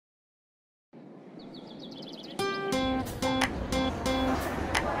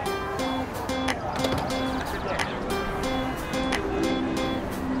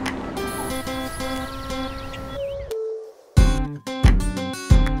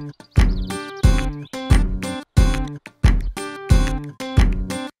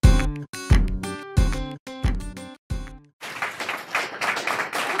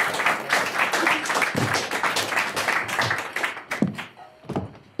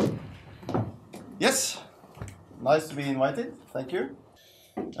Yes, nice to be invited. Thank you.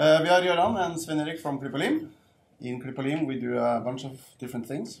 We are Göran and Sven-Erik from Klipp. In Klipp we do a bunch of different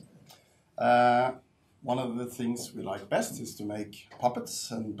things. One of the things we like best is to make puppets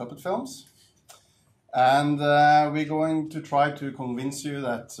and puppet films. And we're going to try to convince you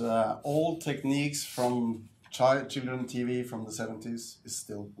that all techniques from children TV from the 70s is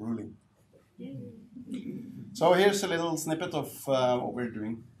still ruling. So here's a little snippet of what we're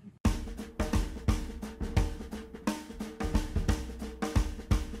doing.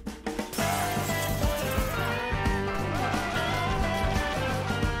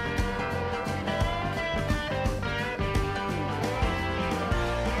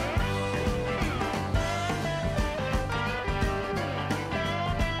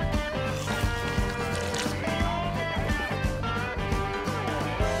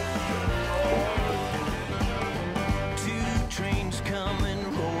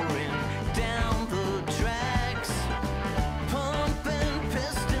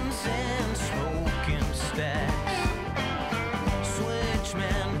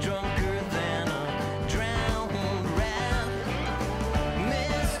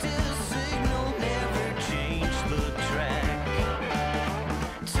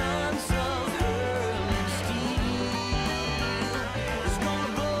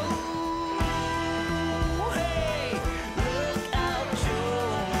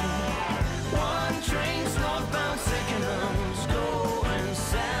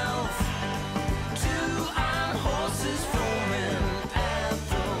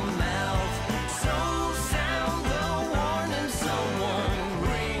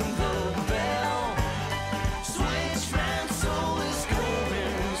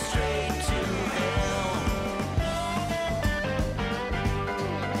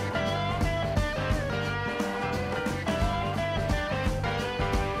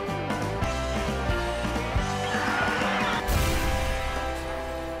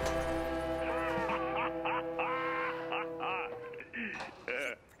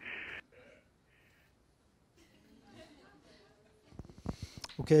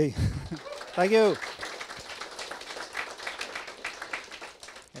 Okay, thank you.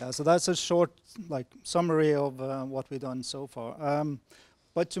 Yeah, so that's a short summary of what we've done so far.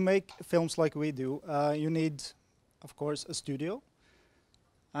 But to make films like we do, you need, of course, a studio.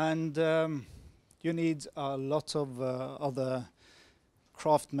 And you need a lot of other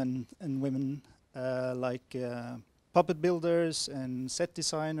craftsmen and women like puppet builders and set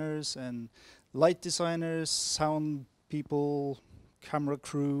designers and light designers, sound people, camera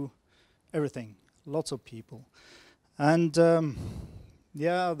crew, everything, lots of people. And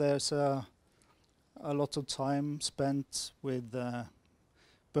yeah, there's a lot of time spent with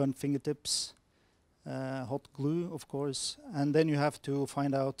burnt fingertips, hot glue, of course, and then you have to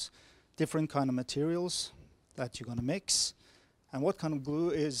find out different kind of materials that you're going to mix, and what kind of glue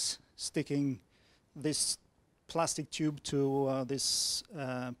is sticking this plastic tube to this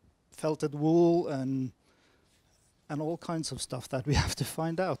felted wool and all kinds of stuff that we have to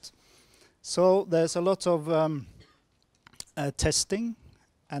find out. So there's a lot of testing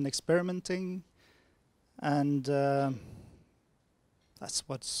and experimenting, and that's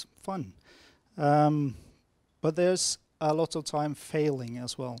what's fun. But there's a lot of time failing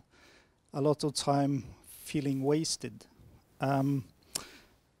as well, a lot of time feeling wasted. And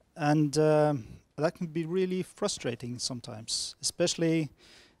that can be really frustrating sometimes, especially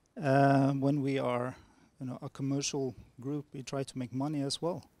when we are a commercial group. We try to make money as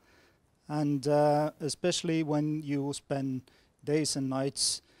well. And especially when you spend days and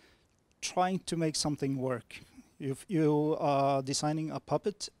nights trying to make something work. If you are designing a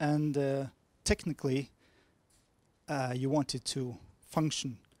puppet and technically you want it to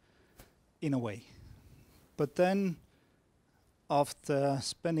function in a way. But then after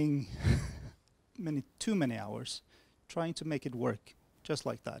spending too many hours trying to make it work just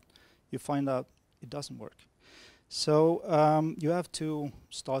like that, you find out it doesn't work. So you have to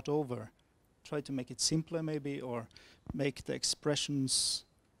start over, try to make it simpler maybe, or make the expressions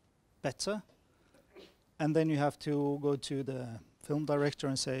better. And then you have to go to the film director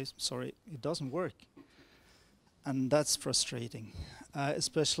and say, sorry, it doesn't work. And that's frustrating,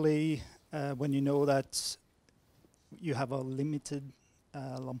 especially when you know that you have a limited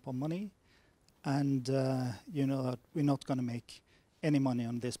lump of money, and you know that we're not going to make any money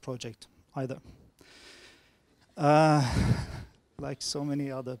on this project either. Like so many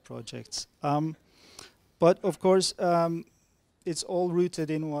other projects. But of course, it's all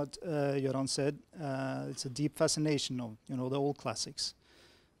rooted in what Göran said. It's a deep fascination of the old classics,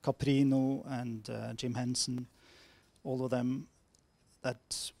 Caprino and Jim Henson, all of them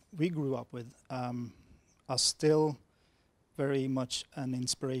that we grew up with are still very much an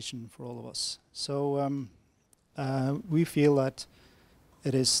inspiration for all of us. So we feel that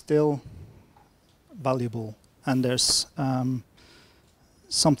it is still valuable, and there's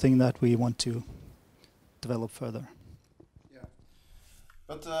something that we want to develop further. Yeah,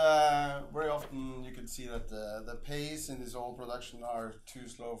 but very often you can see that the pace in this whole production are too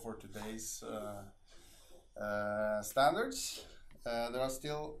slow for today's standards. There are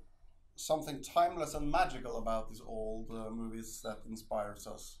still something timeless and magical about these old movies that inspires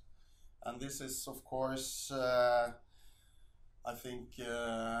us, and this is, of course, I think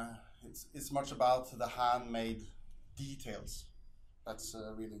it's much about the handmade details that's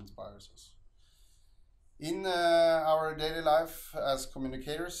really inspires us. In our daily life as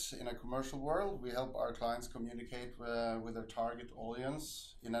communicators in a commercial world, we help our clients communicate with their target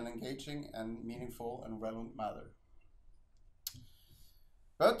audience in an engaging and meaningful and relevant manner.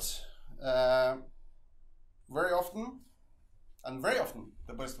 But very often,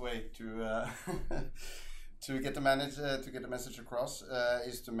 the best way to to get the message across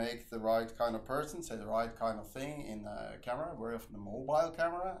is to make the right kind of person say the right kind of thing in a camera, very often a mobile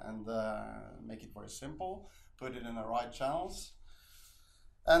camera, and make it very simple. Put it in the right channels,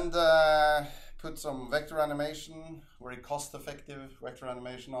 and put some vector animation, very cost-effective vector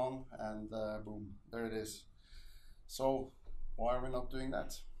animation on, and boom, there it is. So why are we not doing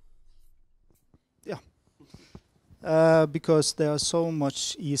that? Yeah, because there are so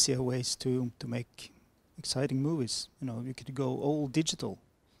much easier ways to make exciting movies. You know, you could go all digital.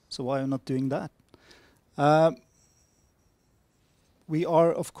 So why are you not doing that? We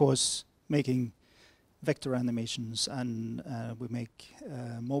are, of course, making vector animations, and we make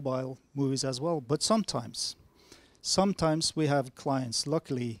mobile movies as well. But sometimes we have clients,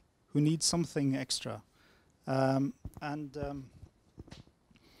 luckily, who need something extra.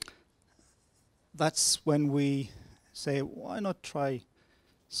 That's when we say, why not try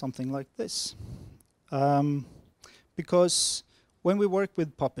something like this? Because when we work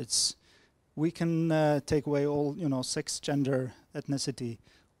with puppets, we can take away all, sex, gender, ethnicity,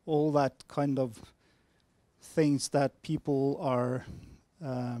 all that kind of things that people are,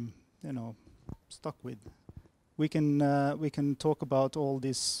 stuck with. We can talk about all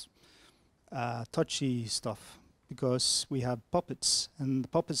this touchy stuff because we have puppets, and the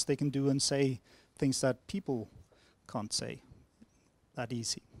puppets, they can do and say things that people can't say that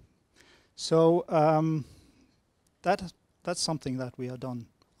easy. So that's something that we have done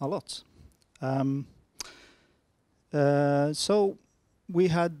a lot. So we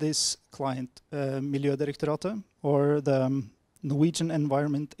had this client, Miljødirektoratet, or the Norwegian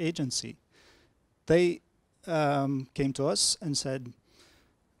Environment Agency. They came to us and said,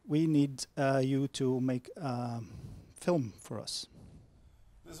 we need you to make a film for us.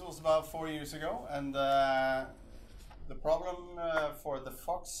 This was about 4 years ago, and the problem for the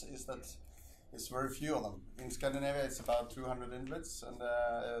fox is that it's very few of them. In Scandinavia, it's about 200 invalids, and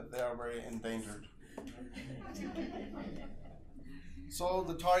they are very endangered. So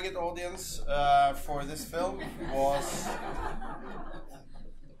the target audience for this film was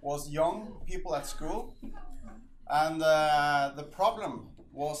young people at school, and the problem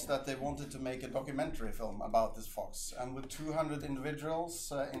was that they wanted to make a documentary film about this fox. And with 200 individuals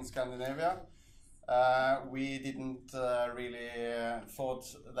in Scandinavia, we didn't really thought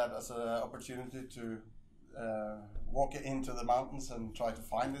that as an opportunity to walk into the mountains and try to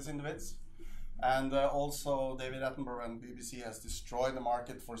find these individuals. And also David Attenborough and BBC has destroyed the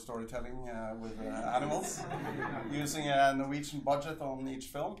market for storytelling with animals, using a Norwegian budget on each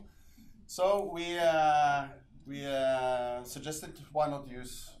film. So we suggested, why not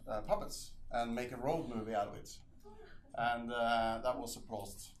use puppets and make a road movie out of it. And that was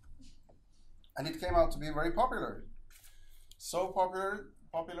applause. And it came out to be very popular. So popular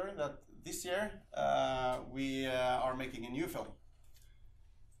that this year we are making a new film.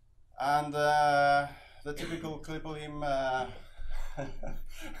 And the typical CreativeMornings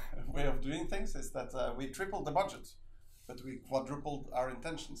way of doing things is that we tripled the budget, but we quadrupled our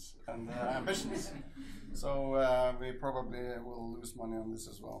intentions and ambitions. So we probably will lose money on this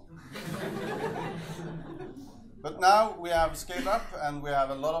as well. But now we have scaled up, and we have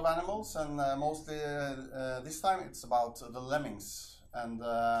a lot of animals, and mostly this time it's about the lemmings. And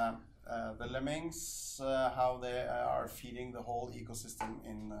the lemmings, how they are feeding the whole ecosystem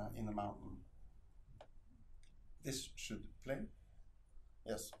in the mountain. This should play.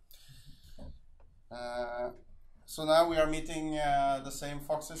 Yes. So now we are meeting the same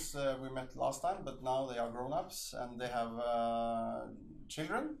foxes we met last time, but now they are grown-ups and they have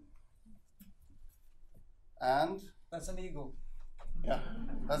children. And that's an eagle. Yeah,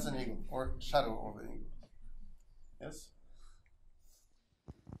 That's an eagle, or shadow of an eagle. Yes?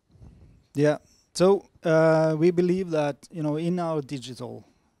 Yeah. So we believe that, in our digital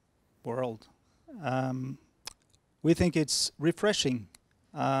world, we think it's refreshing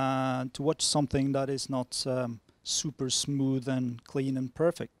to watch something that is not super smooth and clean and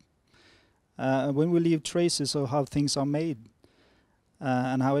perfect. When we leave traces of how things are made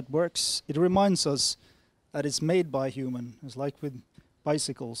and how it works, it reminds us that it's made by human. It's like with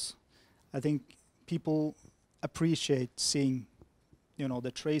bicycles. I think people appreciate seeing,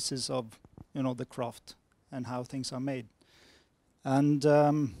 the traces of, the craft and how things are made. And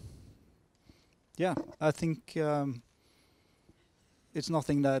yeah, I think it's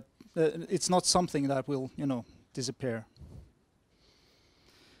nothing that it's not something that will, disappear.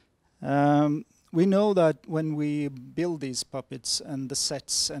 We know that when we build these puppets and the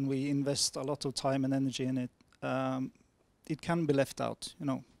sets and we invest a lot of time and energy in it, it can be left out,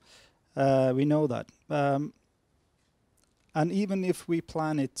 we know that. And even if we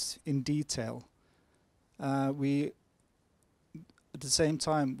plan it in detail, we, at the same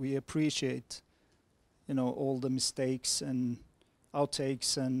time, we appreciate, all the mistakes and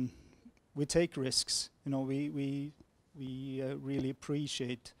outtakes, and we take risks. We really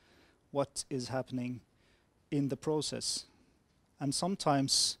appreciate what is happening in the process. And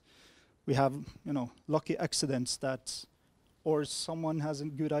sometimes we have, lucky accidents that, or someone has a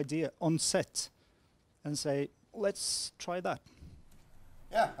good idea on set and say, let's try that.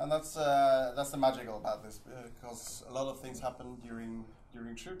 Yeah, and that's the magical about this, because a lot of things happen during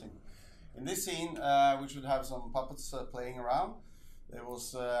shooting. In this scene, we should have some puppets playing around. It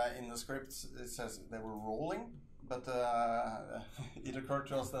was in the script. It says they were rolling, but it occurred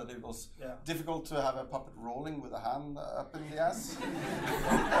to us that it was difficult to have a puppet rolling with a hand up in the ass.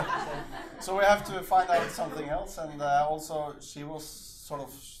 So we have to find out something else. And also, she was sort of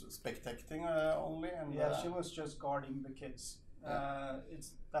spectating only. And she was just guarding the kids.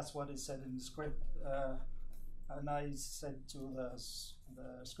 That's what it said in the script. And I said to the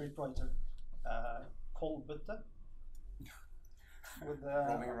scriptwriter, "Kolbøtte," with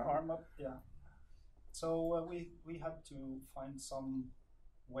the arm up. Yeah. So we had to find some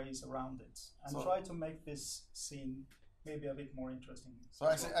ways around it and try to make this scene maybe a bit more interesting. So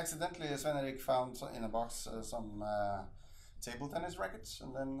accidentally, Sven-Erik found in a box some table tennis rackets,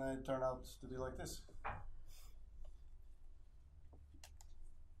 and then it turned out to be like this.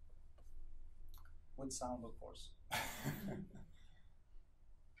 With sound, of course.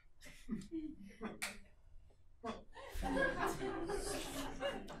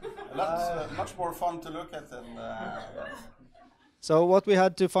 Much more fun to look at than. So what we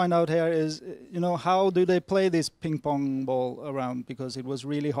had to find out here is, how do they play this ping pong ball around, because it was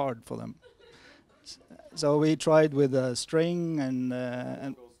really hard for them. So we tried with a string and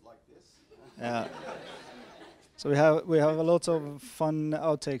goes like this. Yeah. So we have a lot of fun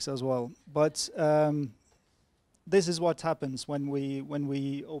outtakes as well. But this is what happens when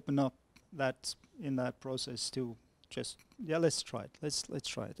we open up that in that process to just let's try it. Let's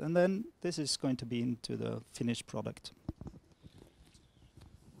try it. And then this is going to be into the finished product.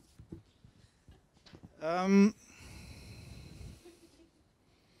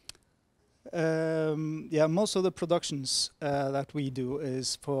 Most of the productions that we do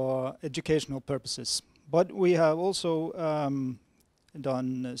is for educational purposes. But we have also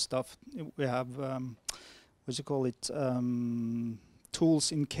done stuff. We have,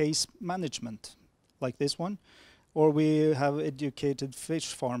 tools in case management, like this one. Or we have educated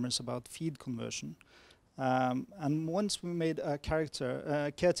fish farmers about feed conversion. And once we made a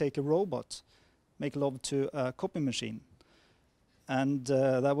caretaker robot, make love to a copy machine. And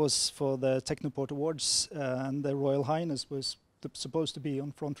that was for the Technoport Awards, and the Royal Highness was supposed to be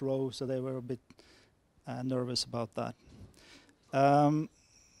on front row, so they were a bit nervous about that.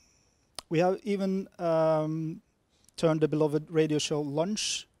 We have even turned the beloved radio show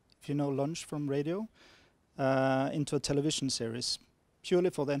Lunch, if you know Lunch from radio, into a television series, purely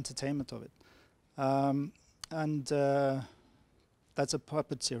for the entertainment of it. And that's a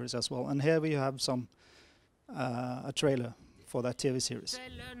puppet series as well. And here we have a trailer for that TV series.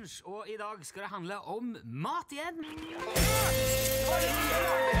 Det lunsj, og I dag skal det handle om mat igjen.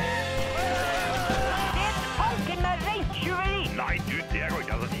 Det fanken med reinkjøveri! Nei, du, det går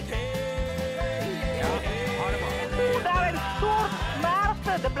ikke an å si. Ja, ha det bra. Det en stor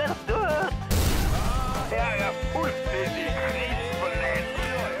smerte, det blir død! Jeg er fullstendig krigsforlett.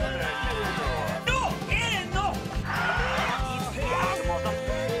 Nå det nok!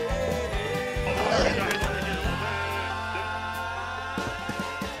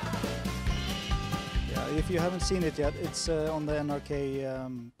 If you haven't seen it yet, it's on the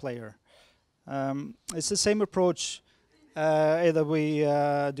NRK player. It's the same approach. Either we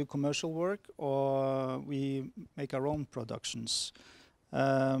do commercial work or we make our own productions.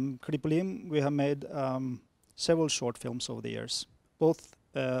 CreativeMornings, we have made several short films over the years, both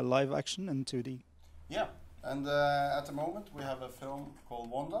live action and 2D. Yeah, and at the moment we have a film called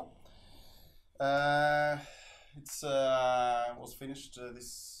Wanda. It was finished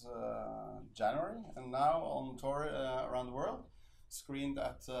this January and now on tour around the world. Screened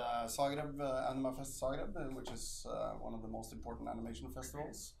at Zagreb, Animafest Zagreb, which is one of the most important animation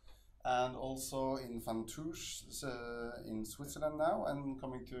festivals. And also in Fantouche in Switzerland now, and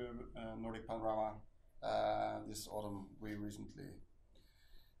coming to Nordic Panorama this autumn we recently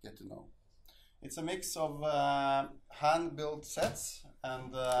get to know. It's a mix of hand-built sets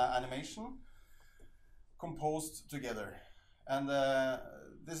and animation composed together. And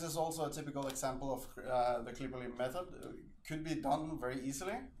this is also a typical example of the CreativeMornings method. Could be done very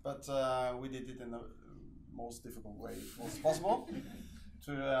easily, but we did it in the most difficult way possible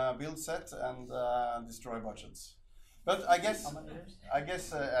to build set and destroy budgets. But I guess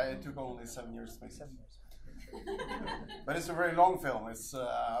it took only 7 years to make it. But it's a very long film. It's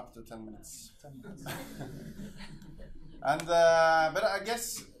up to 10 minutes. And but I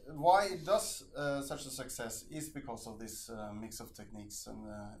guess why it does such a success is because of this mix of techniques, and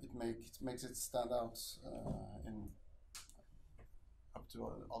it makes it stand out in up to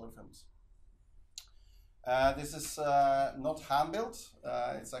other films. This is not hand-built,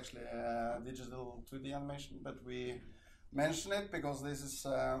 it's actually digital 2D animation, but we mention it because this is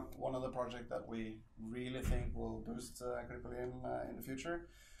one of the projects that we really think will boost CreativeMornings in the future.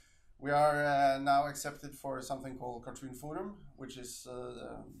 We are now accepted for something called Cartoon Forum, which is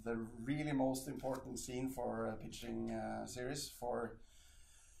the really most important scene for pitching series for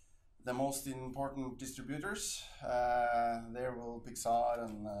the most important distributors. There will Pixar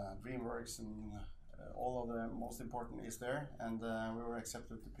and DreamWorks and all of the most important is there, and we were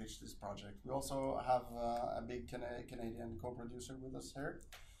accepted to pitch this project. We also have a big Canadian co-producer with us here,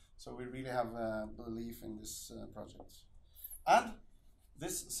 so we really have belief in this project. And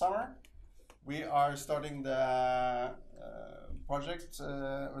this summer we are starting the project,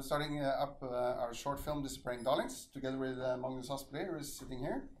 we're starting up our short film Disappearing Darlings together with Magnus Aspli, who is sitting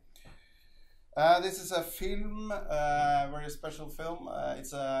here. This is a film, very special film.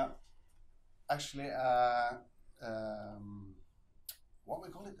 It's actually what we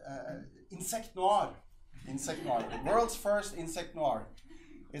call it, insect noir. Insect noir, world's first insect noir.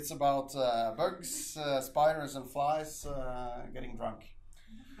 It's about bugs, spiders, and flies getting drunk.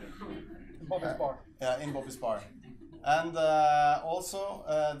 In Bobby's bar. Yeah, in Bobby's bar. And also,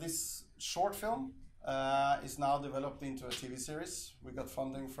 this short film is now developed into a TV series. We got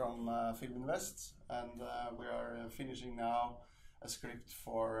funding from Film Invest, and we are finishing now a script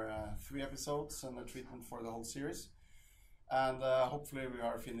for 3 episodes and a treatment for the whole series. And hopefully we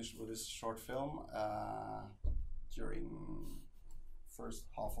are finished with this short film during first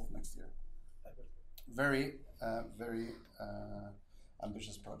half of next year. Very, very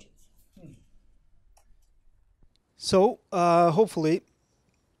ambitious project. So hopefully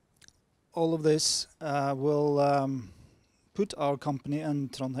all of this will put our company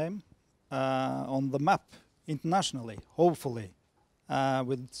and Trondheim on the map internationally, hopefully,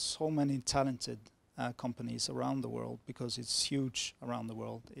 with so many talented companies around the world, because it's huge around the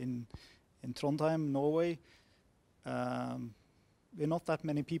world. In Trondheim, Norway, there are not that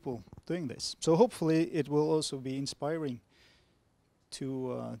many people doing this. So hopefully it will also be inspiring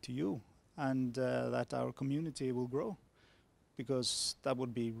to you, and that our community will grow, because that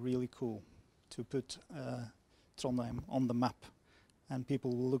would be really cool to put Trondheim on the map, and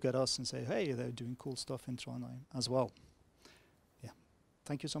people will look at us and say, hey, they're doing cool stuff in Trondheim as well. Yeah,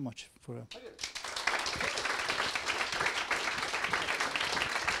 thank you so much for